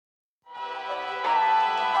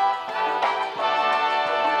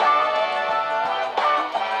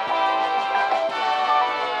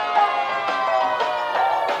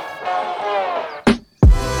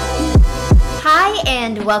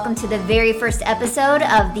and welcome to the very first episode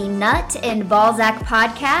of the Nut and Balzac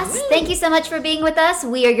podcast. Thank you so much for being with us.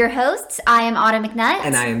 We are your hosts. I am Autumn McNutt.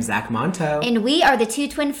 And I am Zach Monto. And we are the two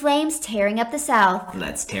twin flames tearing up the South.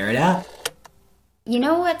 Let's tear it up. You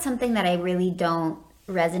know what's something that I really don't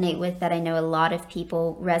resonate with that I know a lot of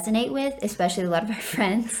people resonate with, especially a lot of our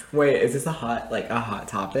friends? Wait, is this a hot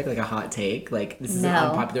topic, like a hot take? Like, this is No. an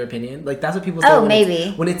unpopular opinion? Like, that's what people say. Oh, when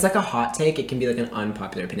maybe. When it's like a hot take, it can be like an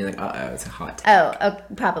unpopular opinion. Like, it's a hot take. Oh,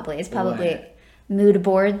 probably. It's probably What? mood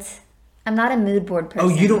boards. I'm not a mood board person.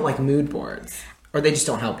 Oh, you don't like mood boards? Or they just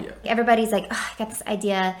don't help you? Everybody's like, oh, I got this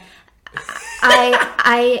idea.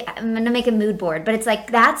 I'm going to make a mood board. But it's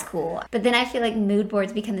like, that's cool. But then I feel like mood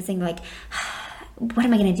boards become this thing like, what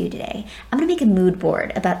am I going to do today? I'm going to make a mood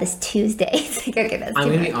board about this Tuesday. It's like, okay, that's too I'm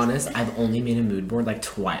going to much. be honest, I've only made a mood board like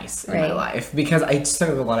twice in my Right. life. Because it just took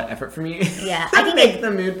a lot of effort for me Yeah, to make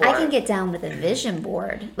the mood board. I can get down with a vision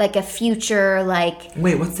board. Like a future, like...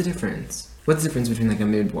 Wait, what's the difference? What's the difference between like a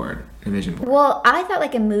mood board and a vision board? Well, I thought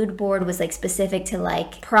like a mood board was like specific to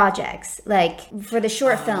like projects. Like for the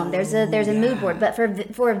short film, there's a mood board, but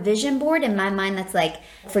for a vision board in my mind, that's like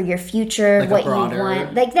for your future, Like a what you broader-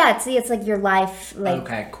 want. Like that. See, it's like your life, like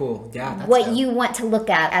Okay, cool. Yeah, that's what dope. you want to look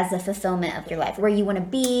at as the fulfillment of your life, where you want to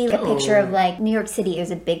be. Like a picture of like New York City. There's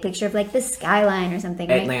a big picture of like the skyline or something.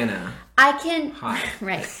 Right? Atlanta. I can, Hot.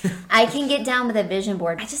 right. I can get down with a vision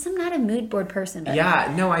board. I'm not a mood board person. But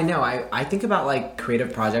Yeah, no, I know. I think about like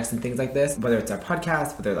creative projects and things like this, whether it's our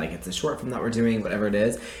podcast, whether like it's a short film that we're doing, whatever it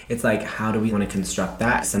is. It's like, how do we want to construct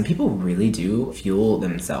that? Some people really do fuel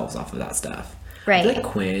themselves off of that stuff. Right. I feel like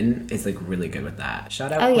Quinn is like really good with that.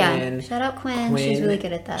 Shout out Oh Quinn. yeah, shout out Quinn. She's really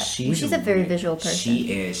good at that. She's a very visual person.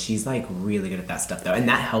 She is. She's like really good at that stuff though, and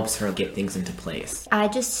that helps her get things into place. I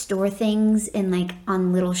just store things in like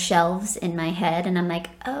on little shelves in my head, and I'm like,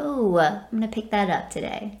 oh, I'm gonna pick that up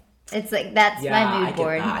today. It's like that's my mood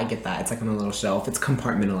board. I get that. It's like on a little shelf. It's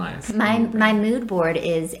compartmentalized. My mood board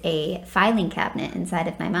is a filing cabinet inside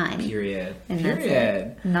of my mind. Period. And that's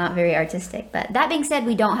Period. it. Not very artistic. But that being said,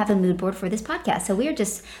 we don't have a mood board for this podcast. So we're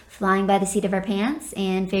just flying by the seat of our pants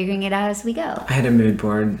and figuring it out as we go. I had a mood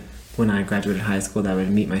board when I graduated high school that I would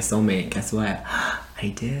meet my soulmate. Guess what?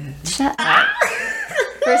 I did. Shut up.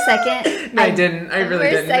 For a second. No, I didn't. I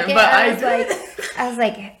really didn't. For a second, but I was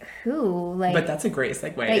like, who? Like, But that's a great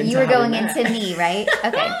segue. Like you were going into me, right?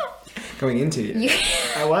 Okay. Going into you.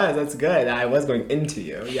 I was. That's good. I was going into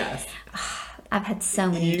you. Yes. I've had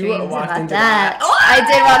so many You dreams walked about into that. that. I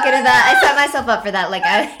did walk into that. I set myself up for that. Like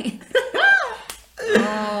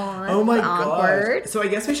Oh my awkward. god. So I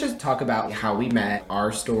guess we should talk about how we met,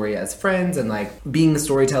 our story as friends, and like being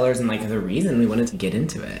storytellers, and like the reason we wanted to get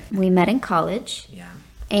into it. We met in college, Yeah.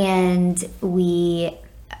 and we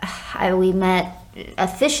met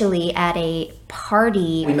officially at a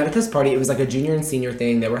party. We met at this party. It was like a junior and senior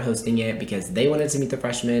thing. They were hosting it because they wanted to meet the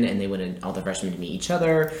freshmen and they wanted all the freshmen to meet each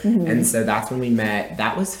other. Mm-hmm. And so that's when we met.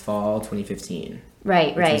 That was fall 2015.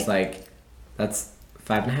 Right. Which was like, that's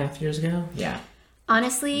 5.5 years ago? Yeah.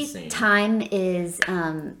 Honestly, Insane. time is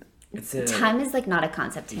It's a, time is like not a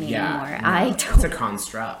concept to me anymore. no, it's a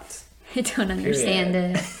construct. I don't understand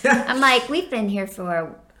it. I'm like, we've been here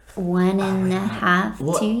for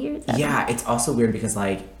 1.5, 2 years. Yeah, it's also weird because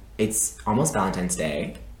like it's almost Valentine's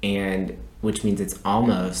Day, and which means it's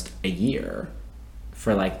almost a year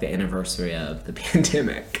for like the anniversary of the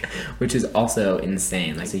pandemic, which is also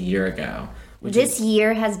insane. Like a year ago. This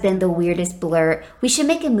year has been the weirdest blur. We should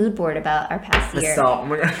make a mood board about our past year. Oh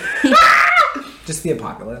my god. Just the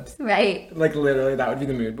apocalypse. Right. Like literally that would be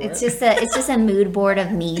the mood board. It's just a mood board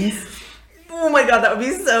of memes. Oh my god, that would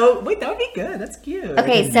be so wait, that would be good. That's cute.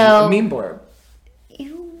 Okay, Like so- a meme board.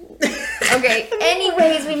 Ew. Okay.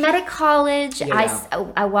 Anyways, we met at college. Yeah.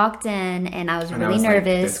 I walked in and I was And I really was like,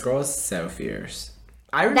 nervous. this girl is so fierce.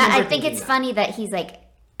 I think thinking it's that. funny that he's like,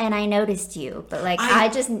 and I noticed you, but like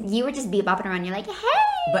you were just bebopping around. You're like, hey.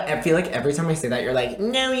 But I feel like every time I say that, you're like,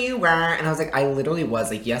 no, you weren't. And I was like, I literally was.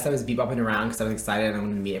 Like, yes, I was bebopping around because I was excited and I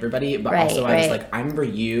wanted to meet everybody. But also I was like, I remember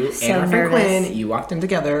you So and our friend nervous. Quinn, you walked in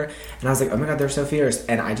together. And I was like, oh my god, they're so fierce.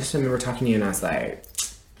 And I just remember talking to you and I was like,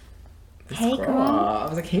 Hey, girl. I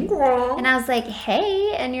was like, hey, girl. And I was like,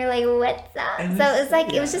 hey. And you're like, what's up? And So it was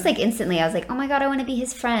like, it was just like instantly. I was like, oh my God, I want to be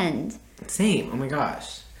his friend. Same. Oh my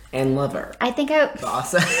gosh. And lover. I think But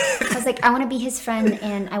also, I was like, I want to be his friend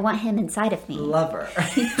and I want him inside of me. lover.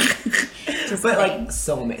 Just But kidding. like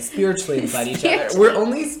soulmate, spiritually inside each other. We're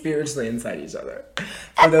only spiritually inside each other.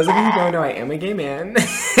 For those of you who don't know, I am a gay man.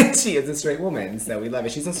 She is a straight woman, so we love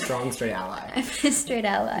it. She's a strong straight ally. I'm a straight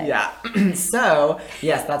ally. Yeah. So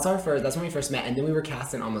yes, that's when we first met, and then we were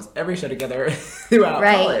cast in almost every show together throughout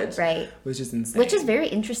college. Right. Which is insane. Which is very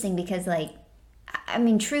interesting because like I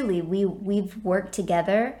mean, truly, we've worked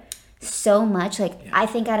together so much. Like, I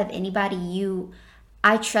think out of anybody,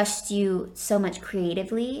 I trust you so much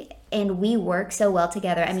creatively, and we work so well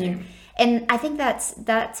together. I mean, and I think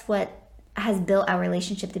that's what has built our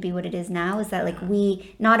relationship to be what it is now, is that like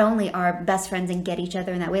we not only are best friends and get each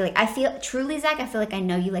other in that way. Like, I feel truly, Zach, I feel like I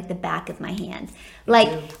know you like the back of my hand. Like,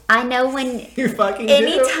 I know when you fucking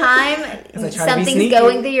anytime something's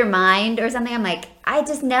going through your mind or something, I'm like, I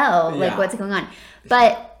just know like what's going on.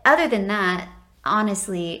 But other than that,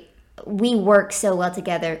 honestly, we work so well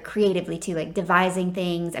together creatively too, like devising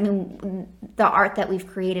things. I mean, the art that we've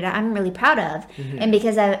created, I'm really proud of. And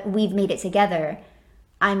because we've made it together,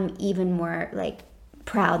 I'm even more like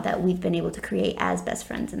proud that we've been able to create as best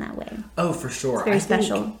friends in that way. Oh, for sure. It's very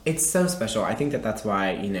special. It's so special. I think that's why,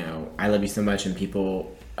 I love you so much, and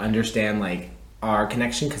people understand like our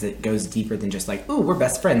connection, because it goes deeper than just like, ooh, we're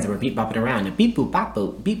best friends and we're beep bopping around and beep boop bop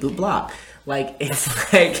boop beep boop blop. Like,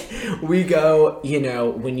 it's like we go,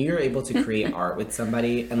 when you're able to create art with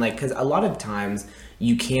somebody, and like, because a lot of times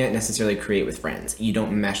you can't necessarily create with friends. You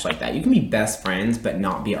don't mesh like that. You can be best friends, but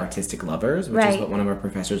not be artistic lovers, which is what one of our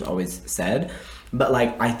professors always said. But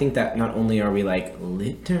like, I think that not only are we like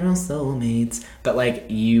literal soulmates, but like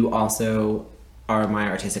you also are my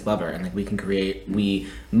artistic lover, and like we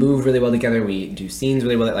move really well together. We do scenes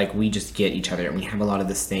really well. Like, we just get each other, and we have a lot of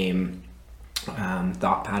the same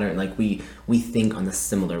thought pattern. Like we think on the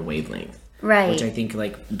similar wavelength. Right. Which I think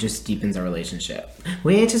like just deepens our relationship.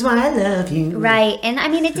 Which is why I love you. Right. And I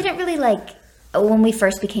mean, it didn't really like, when we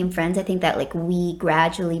first became friends, I think that like we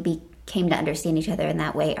gradually came to understand each other in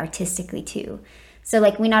that way artistically too. So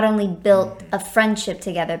like we not only built a friendship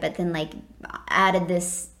together, but then like added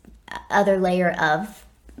this other layer of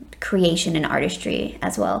creation and artistry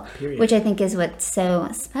as well. Period. Which I think is what's so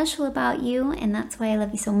special about you, and that's why I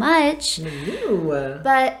love you so much.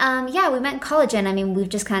 But we met in college, and I mean, we've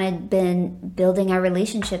just kind of been building our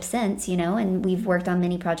relationship since, and we've worked on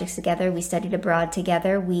many projects together. We studied abroad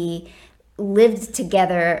together. We lived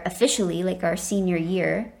together officially like our senior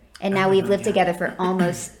year, and now we've lived together for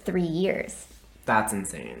almost 3 years. That's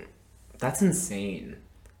insane.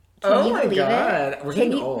 Can you believe it? We're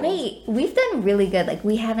getting old. Wait, we've done really good. Like,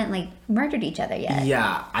 we haven't like murdered each other yet.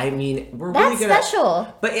 Yeah, I mean, we're that's really good. That's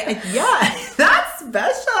special. But that's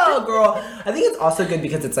special, girl. I think it's also good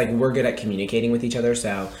because it's like we're good at communicating with each other.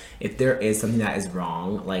 So if there is something that is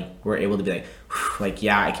wrong, like we're able to be like,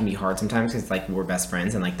 it can be hard sometimes because like we're best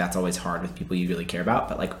friends, and like that's always hard with people you really care about.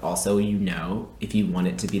 But like also, if you want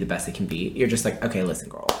it to be the best it can be, you're just like, okay, listen,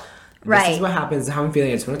 girl. This is what happens, how I'm feeling.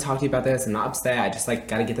 I just want to talk to you about this and not upset. I just like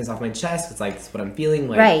got to get this off my chest. It's like, it's what I'm feeling.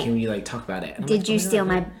 Like, can we like talk about it? Did you steal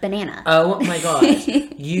my banana? Oh my gosh.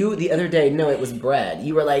 You, the other day, no, it was bread.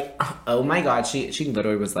 You were like, oh my god. She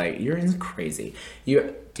literally was like, you're crazy.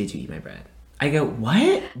 Did you eat my bread? I go,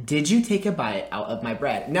 what? Did you take a bite out of my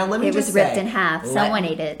bread? Now let me just say. It was ripped in half. Someone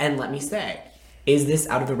ate it. And let me say, is this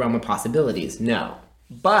out of the realm of possibilities? No.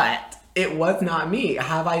 But it was not me.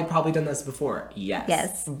 Have I probably done this before?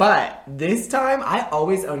 Yes. But this time, I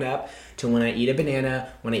always own up to when I eat a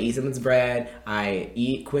banana, when I eat someone's bread, I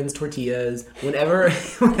eat Quinn's tortillas. Whenever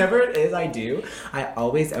it is I do, I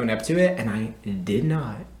always own up to it, and I did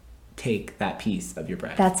not take that piece of your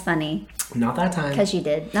bread. That's funny. Not that time. Because you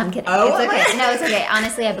did. No, I'm kidding. Oh, it's okay. No, it's okay.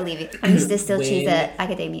 Honestly, I believe you. I used to still cheese at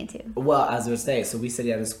Academia too. Well, as I was saying, so we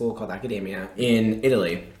studied at a school called Academia in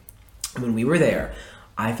Italy. When we were there,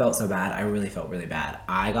 I felt so bad. I really felt really bad.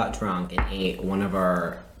 I got drunk and ate one of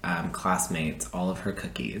our classmates, all of her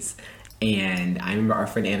cookies. And I remember our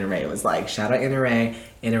friend Anna Ray was like, shout out Anna Ray.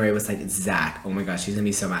 Anna Ray was like, Zach, oh my gosh, she's gonna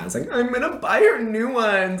be so mad. I was like, I'm gonna buy her new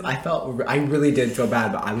ones. I really did feel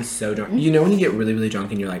bad, but I was so drunk. You know when you get really, really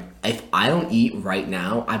drunk and you're like, if I don't eat right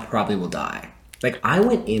now, I probably will die. Like, I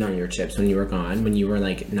went in on your chips when you were gone, when you were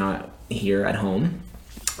like not here at home.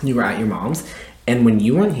 You were at your mom's. And when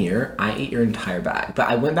you weren't here, I ate your entire bag. But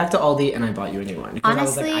I went back to Aldi and I bought you a new one.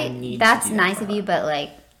 Honestly, I was like, that's nice of you, but like,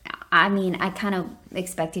 I mean, I kind of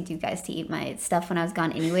expected you guys to eat my stuff when I was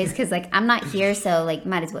gone anyways, because like, I'm not here, so like,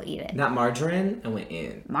 might as well eat it. Not margarine? I went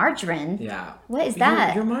in. Margarine? Yeah. What is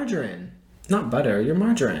that? You're margarine. Not butter, you're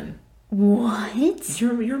margarine. What?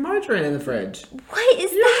 You're margarine in the fridge. What is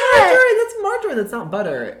that? Margarine. That's not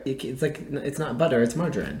butter. It's like, it's not butter, it's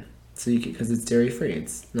margarine. So because it's dairy free.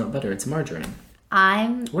 It's not butter, it's margarine.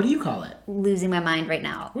 What do you call it? Losing my mind right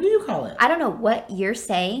now. What do you call it? I don't know what you're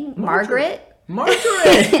saying. Margaret?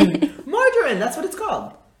 Margarine. Margarine. That's what it's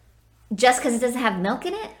called. Just because it doesn't have milk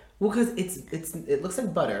in it? Well, because it looks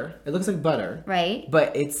like butter. It looks like butter. Right.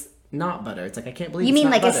 But it's not butter. It's like, I can't believe you it's mean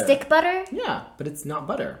not like butter. A stick butter? Yeah, but it's not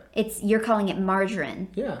butter. You're calling it margarine.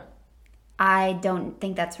 Yeah. I don't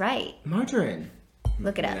think that's right. Margarine.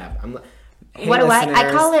 Look it up. Hey, What do I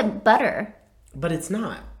listeners, call it butter. But it's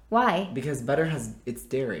not. Why? Because butter it's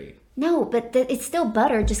dairy. No, but it's still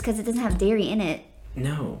butter just because it doesn't have dairy in it.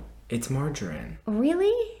 No, it's margarine.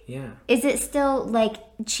 Really? Yeah. Is it still like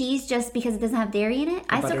cheese just because it doesn't have dairy in it?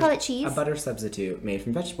 I still call it cheese. A butter substitute made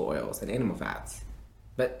from vegetable oils and animal fats.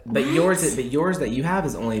 But yours that you have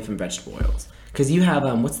is only from vegetable oils. Because you have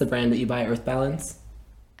what's the brand that you buy? Earth Balance.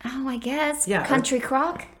 Oh, I guess. Yeah. Country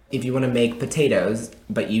Crock. If you want to make potatoes,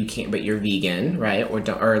 but you can't, but you're vegan, right, or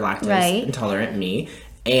lactose intolerant, me,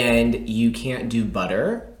 and you can't do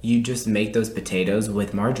butter, you just make those potatoes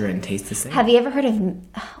with margarine taste the same. Have you ever heard of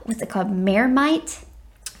what's it called, Marmite?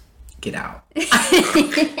 Get out. It's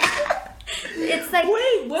like,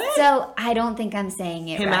 wait, what? So I don't think I'm saying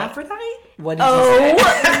it Hermaphrodite? right. What did you say?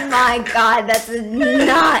 Oh my God, that's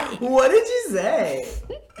not. What did you say?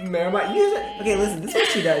 Marmite. Okay, listen. This is what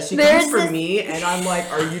she does. She comes for me, and I'm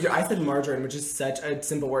like, "Are you?" I said margarine, which is such a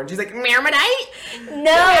simple word. And she's like, Marmite.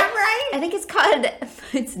 No, I think it's called.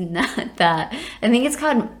 It's not that. I think it's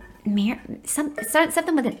called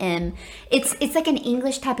something with an M. It's like an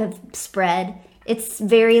English type of spread. It's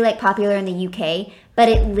very like popular in the UK, but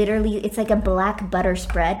it's like a black butter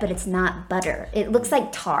spread, but it's not butter. It looks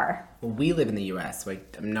like tar. Well, we live in the U.S., so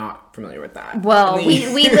I'm not familiar with that. Well, we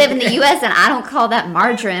live in the U.S., and I don't call that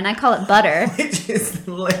margarine. I call it butter. Which is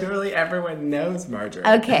literally everyone knows margarine.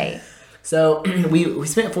 Okay. So we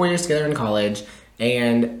spent 4 years together in college,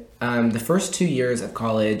 and the first 2 years of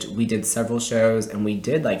college, we did several shows, and we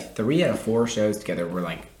did like 3 out of 4 shows together. We're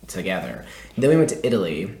like together. Then we went to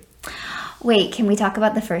Italy. Wait, can we talk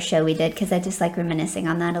about the first show we did? Because I just like reminiscing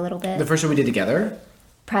on that a little bit. The first show we did together?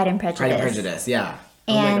 Pride and Prejudice. Pride and Prejudice, yeah.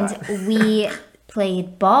 And we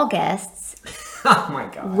played ball guests. Oh my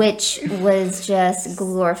God. Which was just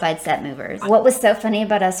glorified set movers. What was so funny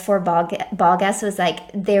about us 4 ball guests was like,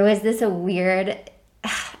 there was this weird,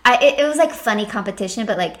 it was like funny competition,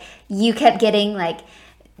 but like you kept getting like,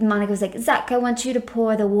 Monica was like, Zach, I want you to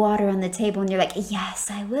pour the water on the table. And you're like, yes,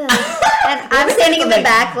 I will. And I'm standing in the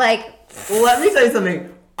back like. Let me tell you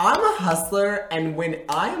something. I'm a hustler, and when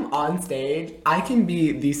I'm on stage, I can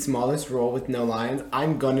be the smallest role with no lines.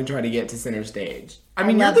 I'm going to try to get to center stage. I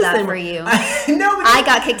mean, love that for you. I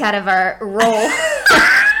got kicked out of our role.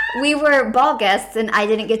 We were ball guests, and I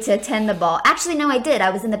didn't get to attend the ball. Actually, no, I did. I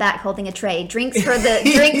was in the back holding a tray, drinks for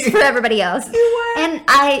everybody else. You were.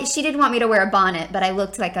 And she didn't want me to wear a bonnet, but I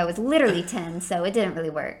looked like I was literally 10, so it didn't really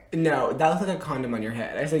work. No, that looked like a condom on your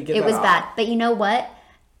head. I said, it was bad, but you know what?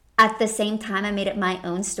 At the same time, I made up my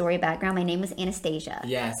own story background. My name was Anastasia.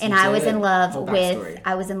 Yes, and I was in love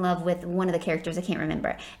with one of the characters. I can't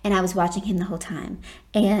remember. And I was watching him the whole time.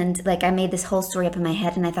 And like I made this whole story up in my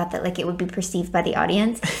head, and I thought that like it would be perceived by the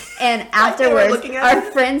audience. And afterwards, our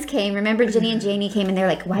friends came. Remember, Jenny and Janie came, and they're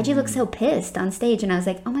like, "Why'd you look so pissed on stage?" And I was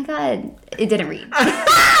like, "Oh my God, it didn't read."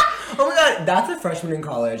 Oh my God, that's a freshman in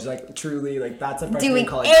college. Like, truly, like, that's a freshman in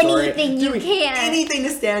college story. Doing anything to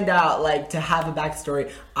stand out, like, to have a backstory.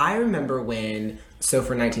 I remember when, so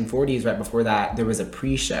for 1940s, right before that, there was a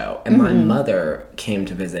pre-show. And my mother came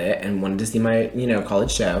to visit and wanted to see my,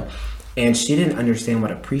 college show. And she didn't understand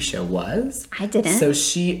what a pre-show was. I didn't. So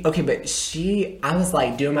I was,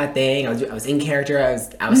 like, doing my thing. I was in character.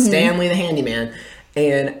 I was Stanley the handyman.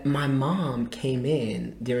 And my mom came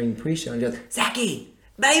in during the pre-show and goes, Zachy!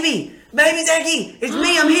 Baby, Zachy, it's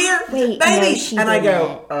me, I'm here. Wait, baby. No, I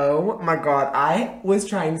go, oh my God, I was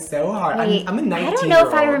trying so hard. Wait, I'm a 19-year-old. I don't know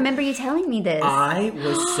if I remember you telling me this. I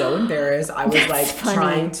was so embarrassed. I was funny.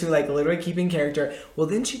 Trying to literally keep in character. Well,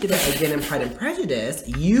 then she did it again in Pride and Prejudice.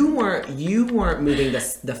 You weren't moving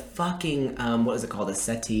the fucking what is it called, a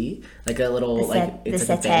settee, like a little it's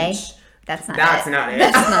like a bench. That's not it.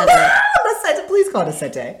 That's not it. Please call it a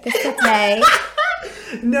settee. The settee.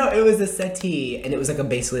 No, it was a settee, and it was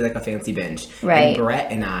basically like a fancy bench. Right. And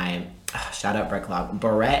Brett and I, shout out Brett Clark,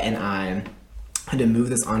 Brett and I had to move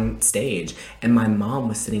this on stage, and my mom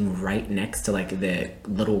was sitting right next to the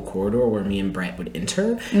little corridor where me and Brett would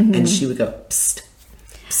enter, and she would go, psst,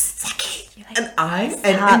 psst, Zachy.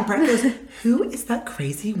 And Brett goes, who is that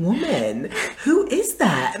crazy woman? Who is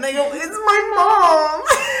that? And I go, it's my mom.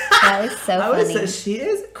 That is so funny. She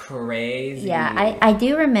is crazy. Yeah, I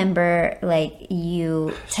do remember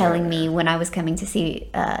you telling me when I was coming to see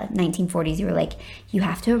 1940s, you were like, you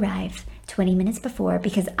have to arrive 20 minutes before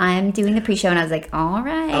because I'm doing the pre-show, and I was like, all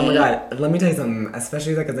right. Oh my God, let me tell you something,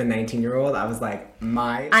 especially as a 19-year-old, I was like,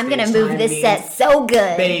 I'm gonna move this set so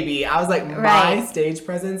good. Baby, I was like, my stage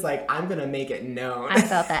presence, I'm gonna make it known. I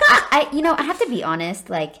felt that. I have to be honest,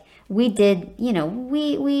 we did,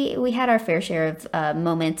 we had our fair share of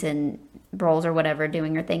moments and roles or whatever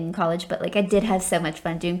doing her thing in college, but like I did have so much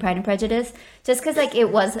fun doing Pride and Prejudice just because like it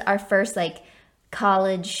was our first like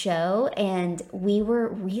college show and we were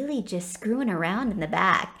really just screwing around in the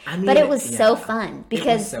back. But it was so fun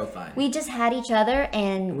because we just had each other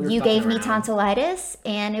and you gave me tonsillitis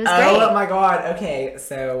and it was great. Oh my god. Okay,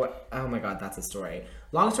 so oh my god, that's a story.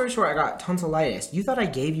 Long story short, I got tonsillitis. You thought I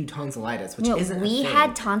gave you tonsillitis, which isn't a thing. We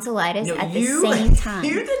had tonsillitis at the same time.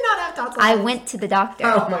 You did not have tonsillitis. I went to the doctor.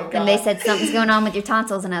 Oh my god. And they said something's going on with your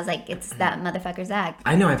tonsils, and I was like, it's that motherfucker Zach.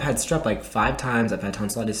 I know. I've had strep like 5 times. I've had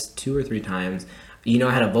tonsillitis 2 or 3 times. You know,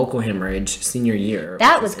 I had a vocal hemorrhage senior year.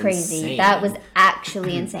 That was crazy. Insane. That was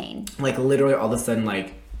actually insane. Like literally, all of a sudden,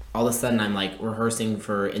 I'm like rehearsing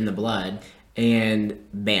for In the Blood, and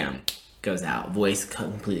bam. Goes out. Voice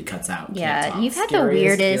completely cuts out. Yeah, you've had the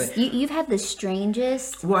weirdest. You've had the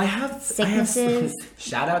strangest. Well, I have sicknesses.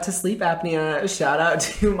 Shout out to sleep apnea. Shout out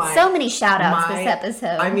to my. So many shout outs this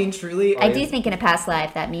episode. I mean, truly. I do think in a past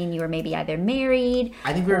life that me and you were maybe either married.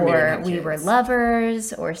 I think we were married. Or we were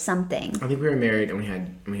lovers or something. I think we were married and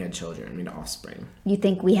we had children. We had offspring. You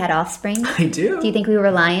think we had offspring? I do. Do you think we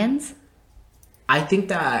were lions? I think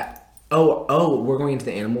that. Oh, we're going into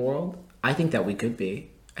the animal world. I think that we could be.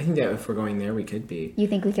 I think that if we're going there, we could be. You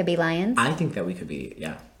think we could be lions? I think that we could be,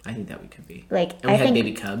 yeah. I think that we could be. Like, and we had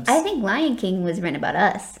baby cubs. I think Lion King was written about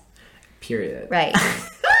us. Period. Right.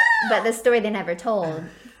 But the story they never told.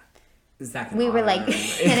 Zach we were like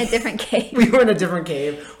in a different cave. We were in a different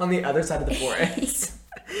cave on the other side of the forest.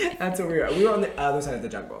 That's what we were. We were on the other side of the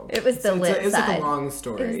jungle. It was the lit side. It's like a long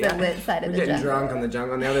story. It was the lit side of the jungle. We're getting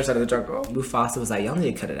drunk on the other side of the jungle. Mufasa was like, y'all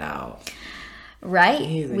need to cut it out.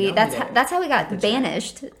 Right? Like, that's how we got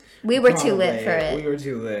banished. We were too lit for it. We were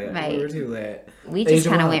too lit. Right. We were too lit. We just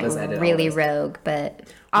kind of went really rogue,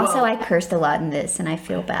 but also I cursed a lot in this and I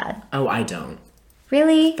feel bad. Oh, I don't.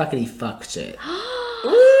 Really? Fuckity fuck shit.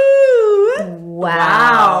 Ooh.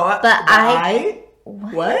 Wow. But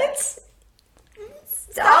What?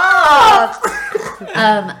 Stop!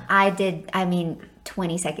 I mean,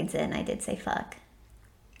 20 seconds in, I did say fuck.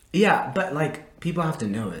 Yeah, but like, people have to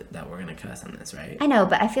know that we're gonna cuss on this, right? I know,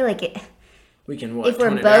 but I feel like it... We can if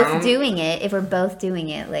we're both doing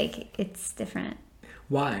it, like, it's different.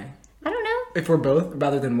 Why? I don't know. If we're both,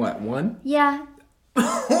 rather than what, one? Yeah.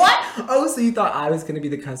 What? Oh, so you thought I was going to be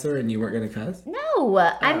the cusser and you weren't going to cuss? No.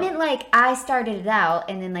 I meant, like, I started it out,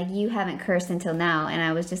 and then, like, you haven't cursed until now, and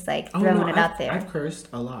I was just, like, throwing it out there. I've cursed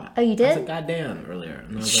a lot. Oh, you did? I was like, goddamn, earlier.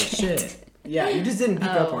 And I was like, shit. Yeah, you just didn't pick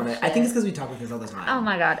up on it. Shit. I think it's because we talk like this all the time. Oh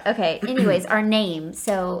my god. Okay. Anyways, our name.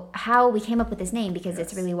 So how we came up with this name, because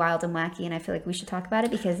it's really wild and wacky, and I feel like we should talk about it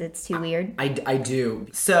because it's too weird. I do.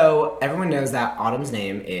 So everyone knows that Autumn's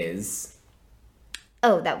name is...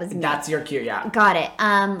 Oh, that was me. That's your cue, yeah. Got it.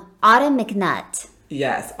 Autumn McNutt.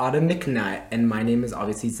 Yes, Autumn McNutt, and my name is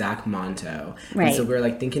obviously Zach Monto. Right. And so we're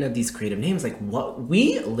like thinking of these creative names. Like, what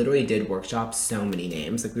we literally did workshop so many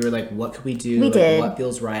names. Like, we were like, what could we do? We did. What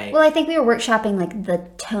feels right? Well, I think we were workshopping like the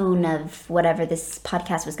tone of whatever this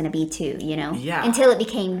podcast was going to be too. You know. Yeah. Until it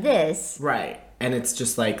became this. Right, and it's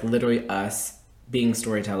just like literally us being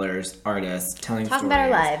storytellers, artists, telling talking stories. About our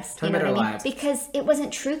lives. Talking about our lives. Because it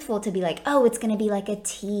wasn't truthful to be like, oh, it's going to be like a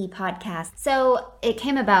tea podcast. So it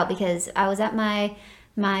came about because I was at my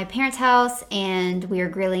parents' house and we were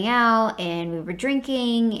grilling out and we were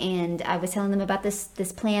drinking and I was telling them about this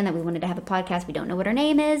plan that we wanted to have a podcast. We don't know what our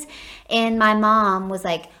name is. And my mom was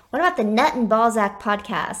like, what about the Nut and Balzac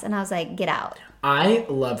podcast? And I was like, get out. I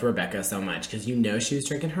love Rebecca so much because you know she was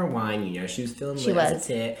drinking her wine, you know she was feeling lit as a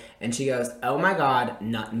tit, and she goes, oh my god,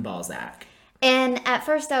 Nut and Balzac. And at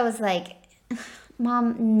first I was like,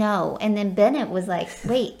 Mom, no. And then Bennett was like,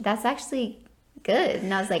 wait, that's actually good.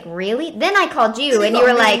 And I was like, really? Then I called you and you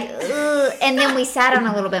were like, ugh. And then we sat on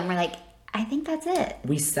a little bit and we're like, I think that's it.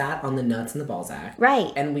 We sat on the nuts and the Balzac.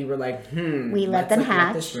 Right. And we were like, we let them hatch.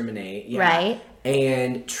 Let this ruminate. Yeah. Right.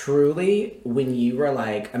 And truly, when you were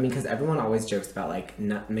like, I mean, because everyone always jokes about like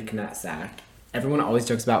McNut sack. Everyone always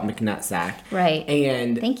jokes about McNut sack. Right.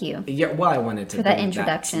 And thank you. Yeah. Well, I wanted to for that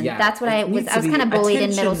introduction. Yeah. That's what I was kind of bullied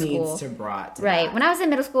in middle school. Right. That. When I was in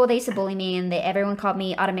middle school, they used to bully me, and everyone called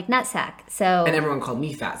me Autumn McNut sack. So. And everyone called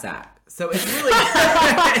me Fat Sack. So it's really.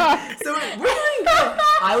 So it really.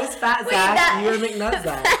 I was Fat Zach. You were McNut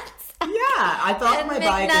Zach. Yeah, I fell off my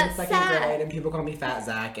bike in second grade, and people called me Fat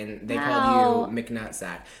Zach, and they called you McNut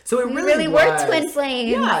Sack. So it really were twin flames.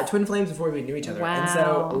 Yeah, twin flames before we knew each other. Wow. And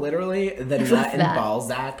so literally, the Nut and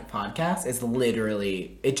Balzac podcast is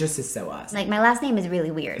literally, it just is so us. Like, my last name is really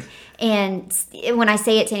weird, and when I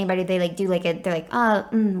say it to anybody, they like do like a, they're like,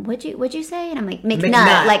 what'd you say? And I'm like,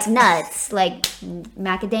 McNut, like nuts, like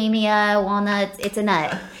macadamia, walnuts. It's a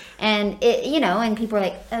nut. And it, and people are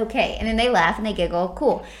like, okay. And then they laugh and they giggle.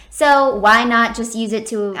 Cool. So why not just use it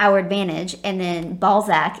to our advantage? And then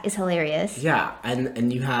Balzac is hilarious. Yeah.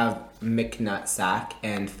 And you have McNutsack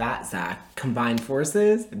and Fat Zack combined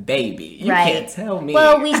forces, baby. You can't tell me.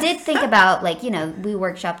 Well, we did think about, we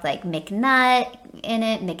workshopped, McNut in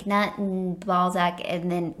it, McNut and Balzac,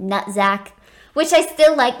 and then Nutzack, which I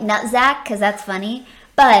still like Nutzack because that's funny,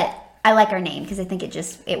 but I like our name because I think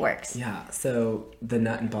it works. Yeah, so the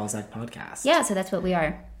Nut and Balzac podcast. Yeah, so that's what we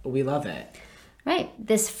are. We love it. Right.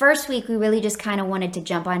 This first week, we really just kind of wanted to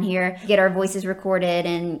jump on here, get our voices recorded,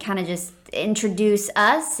 and kind of just introduce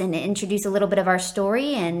us and introduce a little bit of our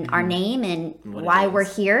story and our name and why we're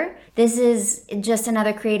here. This is just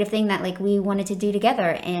another creative thing that we wanted to do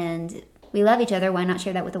together, and we love each other. Why not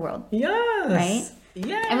share that with the world? Yes. Right?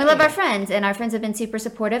 Yeah. And we love our friends, and our friends have been super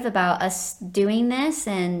supportive about us doing this,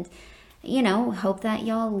 and hope that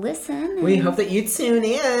y'all listen. We hope that you tune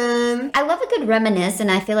in. I love a good reminisce,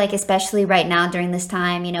 and I feel like especially right now during this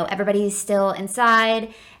time, everybody's still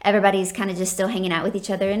inside. Everybody's kind of just still hanging out with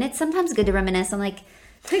each other, and it's sometimes good to reminisce on the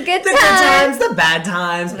good times, the bad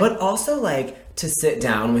times, but also to sit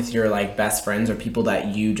down with your best friends or people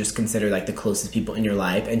that you just consider the closest people in your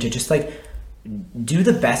life, and to just do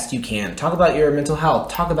the best you can. Talk about your mental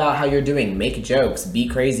health. Talk about how you're doing. Make jokes. Be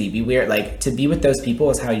crazy. Be weird. To be with those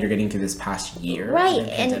people is how you're getting through this past year. Right.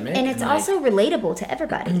 And it's also relatable to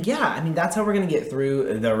everybody. Yeah. That's how we're going to get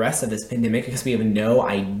through the rest of this pandemic, because we have no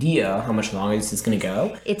idea how much longer this is going to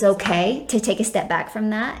go. It's okay to take a step back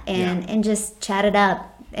from that and just chat it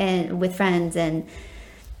up and with friends and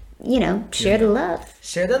share the love.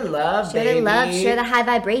 Share the love, baby. Share the love. Share the high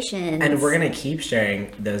vibrations. And we're going to keep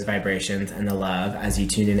sharing those vibrations and the love as you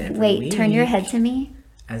tune in every week. Wait, turn your head to me.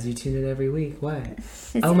 As you tune in every week. What?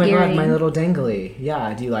 It's oh my eerie. God, my little dangly.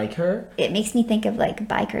 Yeah, do you like her? It makes me think of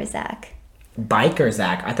Biker Zach. Biker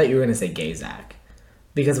Zach? I thought you were going to say gay Zach.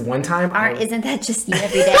 Because one time isn't that just you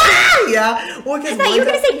every day? Yeah. Well, I thought you were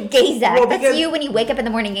going to say gay Zach. Well, that's you when you wake up in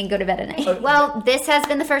the morning and go to bed at night. Well, this has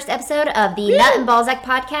been the first episode of the Nut and Balzac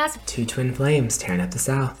podcast. Two twin flames tearing up the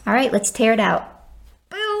South. All right, let's tear it out.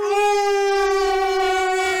 Boom! Tear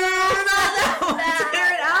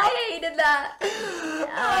it out? I hated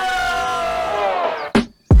that.